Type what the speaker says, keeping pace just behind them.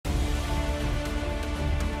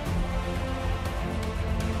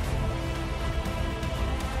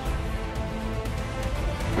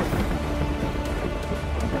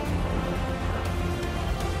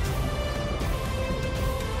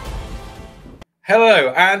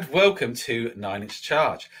Hello and welcome to 9-Inch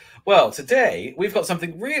Charge. Well, today we've got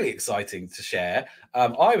something really exciting to share.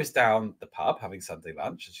 I was down the pub having Sunday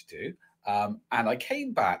lunch, as you do, and I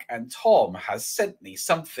came back and Tom has sent me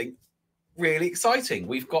something really exciting.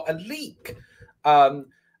 We've got a leak, a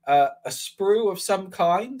sprue of some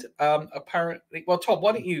kind, apparently. Well, Tom,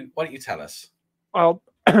 why don't you tell us? Well,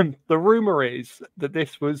 the rumor is that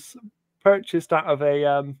this was purchased out of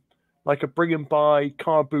a like a bring and buy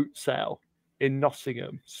car boot sale in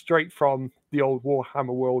Nottingham, straight from the old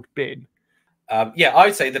Warhammer World bin. Yeah,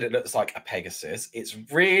 I'd say that it looks like a Pegasus. It's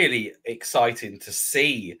really exciting to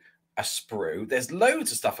see a sprue. There's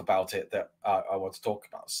loads of stuff about it that I want to talk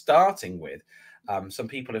about, starting with some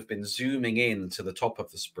people have been zooming in to the top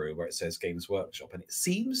of the sprue where it says Games Workshop, and it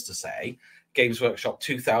seems to say Games Workshop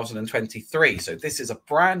 2023. So this is a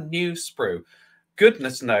brand new sprue.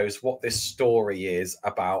 Goodness knows what this story is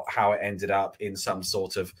about, how it ended up in some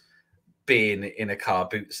sort of bin in a car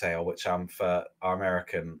boot sale, which for our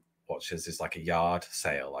American watchers is like a yard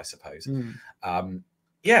sale, I suppose.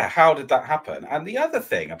 Yeah, how did that happen? And the other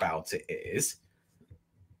thing about it is,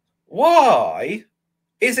 why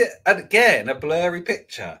is it again a blurry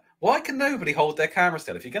picture? Why can nobody hold their camera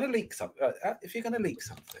still? If you're going to leak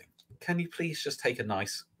something, can you please just take a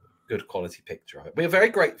nice, good quality picture of it? We're very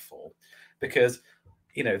grateful because,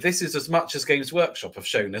 you know, this is as much as Games Workshop have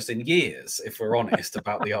shown us in years, if we're honest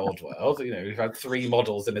about the old world. You know, we've had 3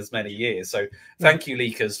 models in as many years. So thank you,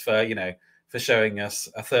 leakers, for showing us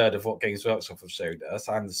a third of what Games Workshop have showed us.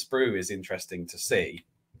 And the sprue is interesting to see.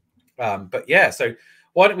 But yeah, so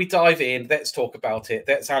why don't we dive in? Let's talk about it.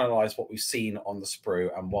 Let's analyze what we've seen on the sprue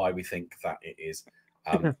and why we think that it is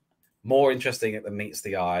more interesting than meets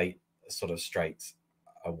the eye sort of straight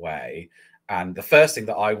away. And the first thing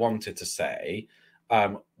that I wanted to say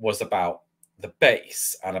was about the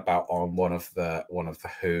base and about on one of the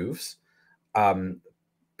hooves,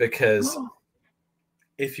 because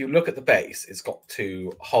if you look at the base, it's got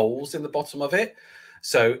 2 holes in the bottom of it.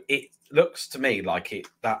 So it looks to me like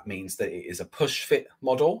that means that it is a push fit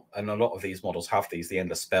model, and a lot of these models have these. The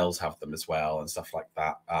Endless Spells have them as well and stuff like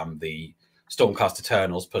that. The Stormcast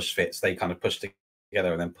Eternals push fits, they kind of push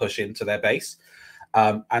together and then push into their base,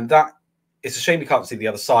 and that it's a shame we can't see the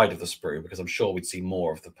other side of the sprue, because I'm sure we'd see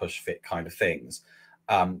more of the push fit kind of things.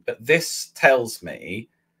 But this tells me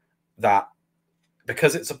that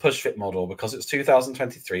because it's a push fit model, because it's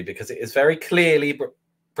 2023, because it is very clearly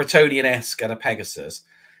Bretonnian-esque and a Pegasus,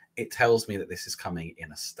 it tells me that this is coming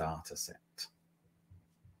in a starter set.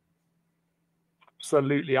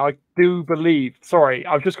 Absolutely. I do believe, sorry,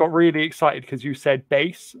 I've just got really excited because you said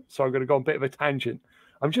base, so I'm going to go on a bit of a tangent.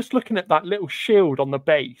 I'm just looking at that little shield on the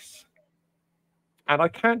base, and I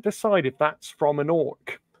can't decide if that's from an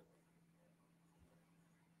orc.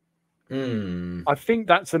 I think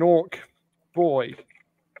that's an orc boy.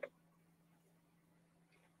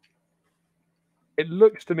 It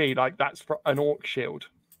looks to me like that's an orc shield,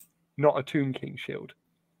 not a Tomb King shield.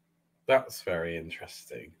 That's very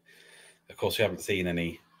interesting. Of course, we haven't seen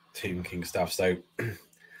any Tomb King stuff. So,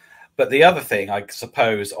 but the other thing, I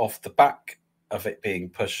suppose, off the back of it being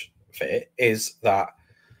push fit is that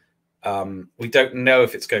we don't know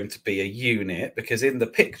if it's going to be a unit, because in the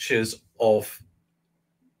pictures of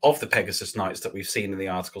the Pegasus Knights that we've seen in the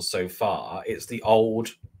articles so far, it's the old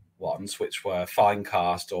ones, which were fine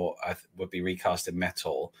cast or would be recast in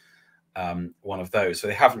metal, one of those. So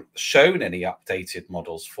they haven't shown any updated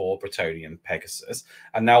models for Bretonnian Pegasus,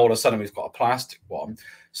 and now all of a sudden we've got a plastic one.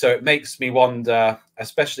 So it makes me wonder,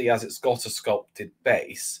 especially as it's got a sculpted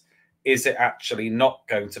base, is it actually not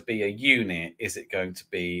going to be a unit? Is it going to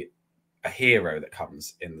be a hero that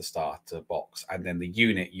comes in the starter box, and then the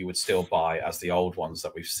unit you would still buy as the old ones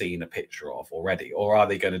that we've seen a picture of already? Or are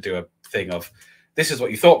they going to do a thing of, this is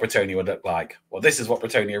what you thought Bretonnia would look like, well, this is what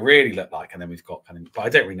Bretonnia really looked like, and then we've got kind of, but I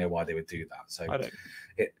don't really know why they would do that. So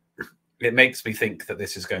it makes me think that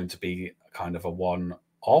this is going to be kind of a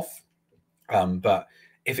one-off. But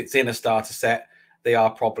if it's in a starter set, they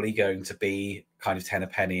are probably going to be kind of 10 a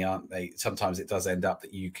penny, aren't they? Sometimes it does end up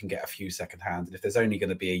that you can get a few secondhand, and if there's only going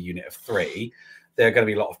to be a unit of 3, there are going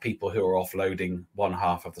to be a lot of people who are offloading one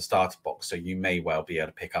half of the starter box, so you may well be able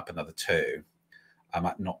to pick up another 2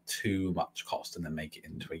 at not too much cost, and then make it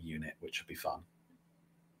into a unit, which would be fun.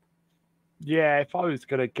 Yeah, if I was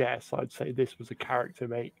going to guess, I'd say this was a character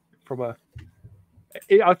mate from a...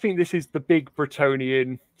 I think this is the big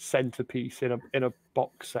Bretonnian centerpiece in a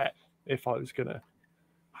box set, if I was going to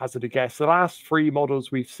hazard a guess. The last 3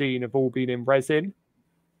 models we've seen have all been in resin.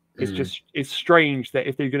 It's strange that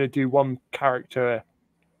if they're going to do one character,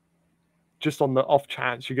 just on the off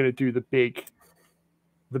chance you're going to do the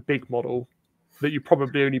big model, that you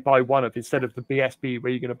probably only buy one of instead of the BSB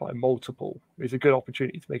where you're going to buy multiple is a good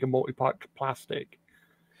opportunity to make a multi-pack plastic.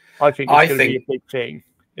 I think it's going to be a big thing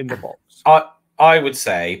in the box. I would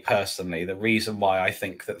say personally the reason why I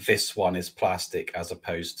think that this one is plastic as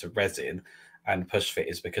opposed to resin and push fit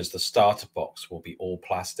is because the starter box will be all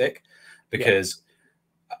plastic, because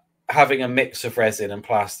having a mix of resin and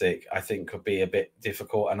plastic I think could be a bit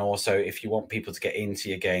difficult. And also if you want people to get into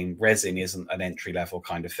your game, resin isn't an entry level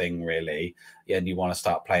kind of thing really. And you want to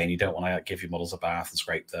start playing, you don't want to give your models a bath and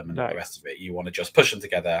scrape them and all the rest of it. You want to just push them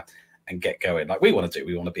together and get going like we want to do.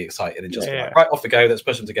 We want to be excited and just be like, right, off we go, let's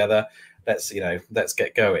push them together, let's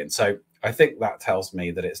get going. So I think that tells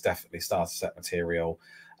me that it's definitely starter set material.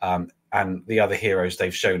 And the other heroes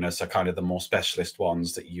they've shown us are kind of the more specialist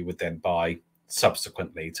ones that you would then buy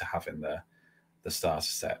subsequently to have in the starter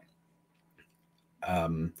set.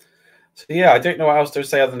 So yeah, I don't know what else to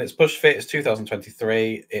say other than it's push fit. It's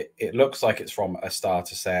 2023. It looks like it's from a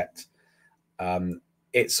starter set.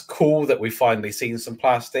 It's cool that we've finally seen some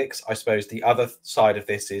plastics. I suppose the other side of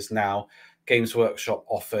this is now Games Workshop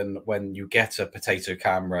often, when you get a potato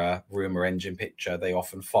camera rumor engine picture, they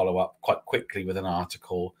often follow up quite quickly with an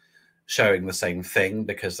article showing the same thing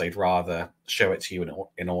because they'd rather show it to you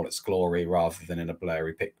in all its glory rather than in a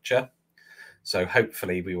blurry picture. So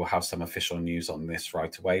hopefully we will have some official news on this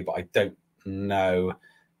right away, but I don't know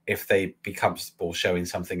if they'd be comfortable showing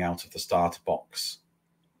something out of the starter box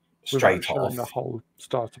straight off. The whole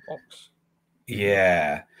starter box.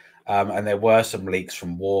 Yeah. And there were some leaks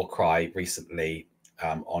from Warcry recently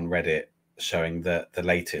on Reddit showing the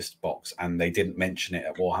latest box, and they didn't mention it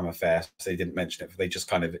at Warhammer Fair. So they didn't mention it. They just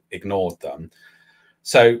kind of ignored them.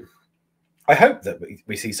 So I hope that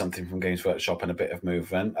we see something from Games Workshop and a bit of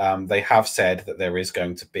movement. They have said that there is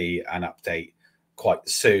going to be an update quite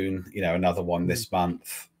soon, another one this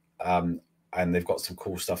month. And they've got some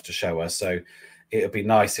cool stuff to show us. So it would be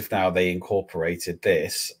nice if now they incorporated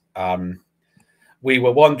this. We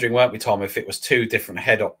were wondering, weren't we, Tom, if it was two different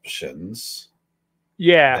head options?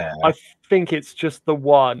 Yeah, there. I think it's just the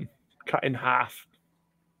one cut in half.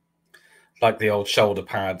 Like the old shoulder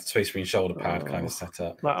pad, Space Marine shoulder pad kind of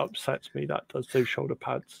setup. That upsets me, that does, those shoulder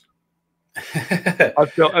pads.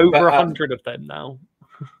 I've got over 100 of them now.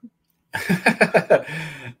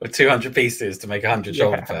 With 200 pieces to make 100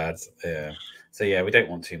 shoulder pads. Yeah. So yeah, we don't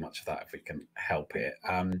want too much of that if we can help it.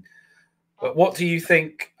 But what do you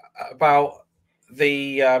think about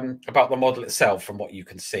the model itself from what you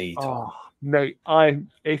can see, Tom? No,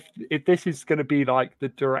 if this is going to be like the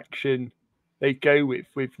direction they go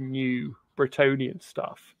with new Bretonnian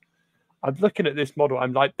stuff, I'm looking at this model.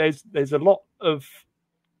 I'm like, there's a lot of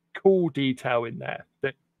cool detail in there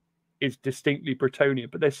that is distinctly Bretonnian,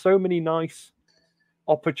 but there's so many nice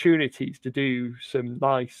opportunities to do some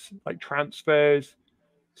nice like transfers,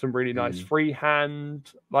 some really nice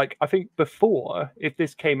freehand. Like I think before, if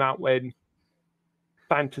this came out when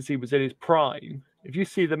Fantasy was in his prime, if you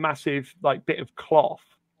see the massive like bit of cloth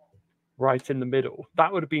right in the middle,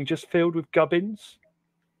 that would have been just filled with gubbins.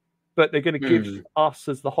 But they're going to give us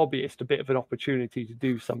as the hobbyist a bit of an opportunity to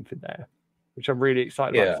do something there, which I'm really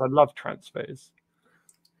excited about because I love transfers.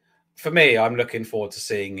 For me, I'm looking forward to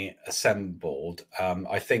seeing it assembled.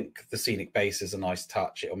 I think the scenic base is a nice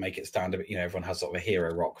touch. It'll make it stand a bit, everyone has sort of a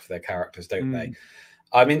hero rock for their characters, don't they?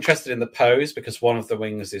 I'm interested in the pose because one of the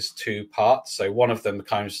wings is two parts. So one of them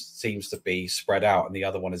kind of seems to be spread out and the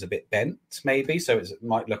other one is a bit bent, maybe. So it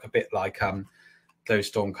might look a bit like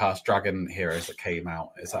those Stormcast Dragon heroes that came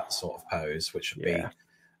out. Is that sort of pose, which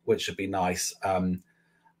should be nice.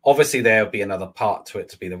 Obviously, there'll be another part to it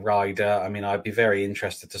to be the rider. I mean, I'd be very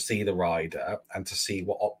interested to see the rider and to see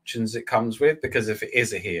what options it comes with, because if it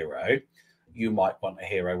is a hero, you might want a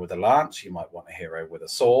hero with a lance, you might want a hero with a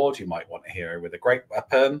sword, you might want a hero with a great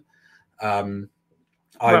weapon. I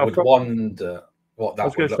would wonder what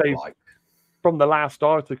that would look like. From the last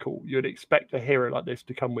article, you'd expect a hero like this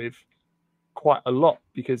to come with quite a lot,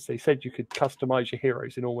 because they said you could customize your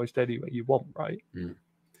heroes in almost any way you want, right?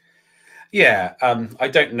 Yeah, I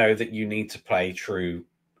don't know that you need to play true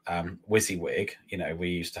WYSIWYG. We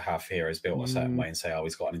used to have heroes built a certain way and say, oh,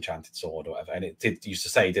 he's got an enchanted sword or whatever. And it used to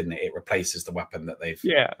say, didn't it? It replaces the weapon that they've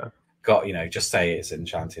got, just say it's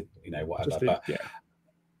enchanted, whatever.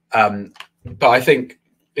 But I think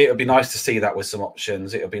it would be nice to see that with some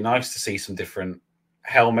options. It would be nice to see some different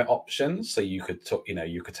helmet options. So you could,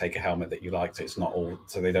 you could take a helmet that you like, so it's not all,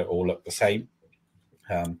 so they don't all look the same.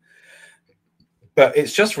 But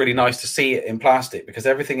it's just really nice to see it in plastic, because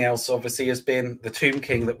everything else obviously has been the Tomb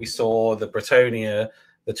King that we saw, the Bretonnia,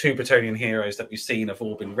 the two Bretonnian heroes that we've seen have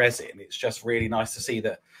all been resin. It's just really nice to see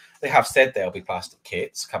that they have said there'll be plastic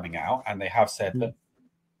kits coming out, and they have said that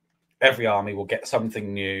every army will get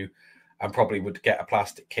something new and probably would get a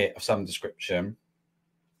plastic kit of some description.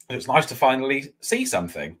 It's nice to finally see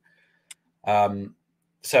something.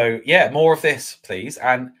 So yeah, more of this, please.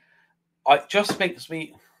 And it just makes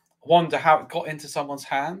me wonder how it got into someone's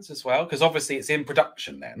hands as well, because obviously it's in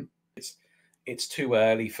production. Then it's too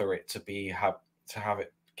early for it to have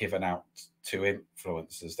it given out to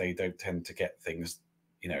influencers. They don't tend to get things,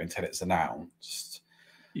 until it's announced.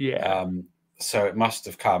 Yeah. So it must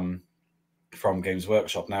have come from Games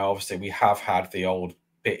Workshop. Now, obviously, we have had the old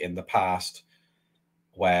bit in the past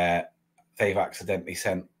where they've accidentally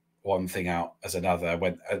sent one thing out as another.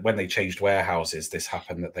 When they changed warehouses, this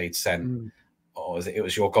happened, that they'd sent, it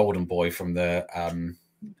was your Golden Boy from the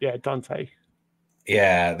Dante.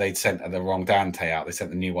 Yeah, they'd sent the wrong Dante out. They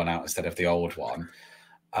sent the new one out instead of the old one.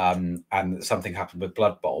 And something happened with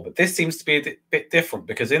Blood Bowl. But this seems to be a bit different,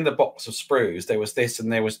 because in the box of sprues, there was this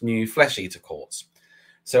and there was new Flesh Eater courts.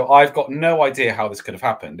 So I've got no idea how this could have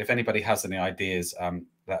happened. If anybody has any ideas,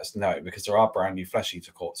 let us know, because there are brand new Flesh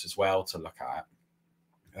Eater courts as well to look at.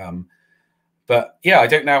 But yeah, I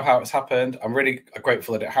don't know how it's happened. I'm really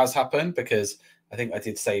grateful that it has happened, because I think I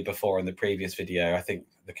did say before in the previous video, I think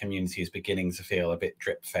the community is beginning to feel a bit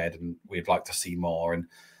drip fed and we'd like to see more. And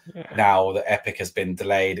now that Epic has been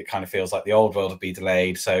delayed, it kind of feels like the old world would be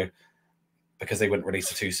delayed. So because they wouldn't release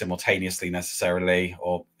the two simultaneously necessarily,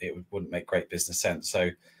 or it wouldn't make great business sense.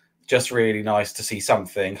 So just really nice to see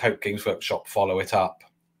something. Hope Games Workshop follow it up.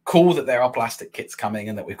 Cool that there are plastic kits coming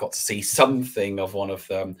and that we've got to see something of one of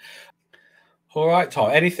them. All right,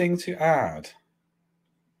 Tom, anything to add?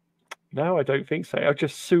 No, I don't think so. I'm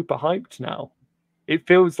just super hyped now. It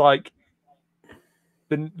feels like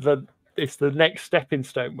it's the next stepping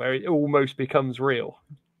stone where it almost becomes real,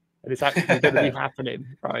 and it's actually going to be happening.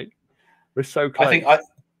 Right, we're so close.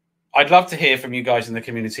 I'd love to hear from you guys in the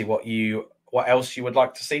community what else you would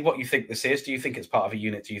like to see, what you think this is. Do you think it's part of a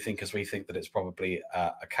unit? Do you think, as we think, that it's probably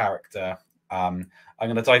a character? I'm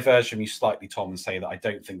going to diverge from you slightly, Tom, and say that I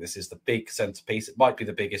don't think this is the big centerpiece. It might be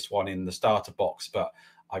the biggest one in the starter box, but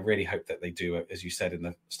I really hope that they do, as you said in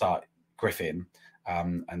the start, Griffin,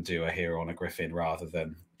 and do a hero on a Griffin rather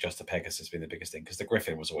than just a Pegasus being the biggest thing, because the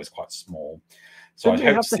Griffin was always quite small. So I'd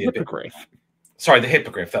hope to see a bit. Sorry, the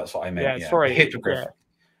Hippogriff. That's what I meant. Yeah, sorry, the Hippogriff. Yeah.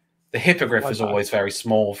 The Hippogriff is always very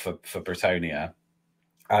small for Bretonnia,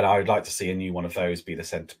 and I would like to see a new one of those be the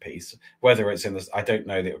centerpiece. Whether it's in the, I don't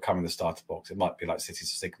know that it will come in the starter box. It might be like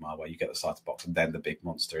Cities of Sigmar, where you get the starter box and then the big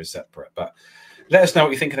monster is separate. But let us know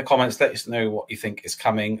what you think in the comments. Let us know what you think is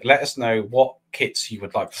coming. Let us know what kits you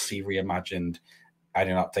would like to see reimagined and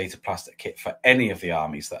an updated plastic kit for any of the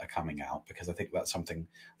armies that are coming out, because I think that's something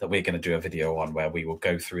that we're going to do a video on, where we will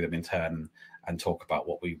go through them in turn and talk about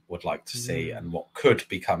what we would like to see and what could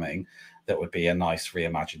be coming that would be a nice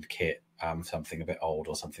reimagined kit, something a bit old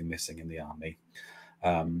or something missing in the army.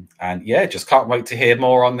 And yeah, just can't wait to hear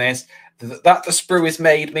more on this. That the sprue is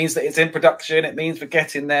made means that it's in production. It means we're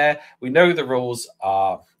getting there. We know the rules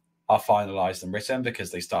are finalized and written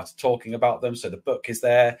because they started talking about them. So the book is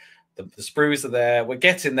there. The sprues are there. We're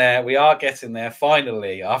getting there. We are getting there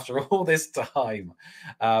finally after all this time.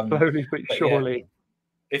 Slowly but surely. Yeah,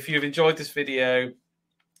 if you've enjoyed this video,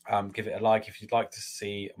 give it a like. If you'd like to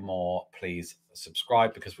see more, please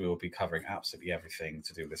subscribe, because we will be covering absolutely everything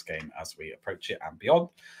to do with this game as we approach it and beyond.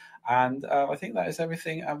 And I think that is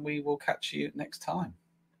everything, and we will catch you next time.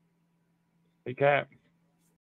 Take care.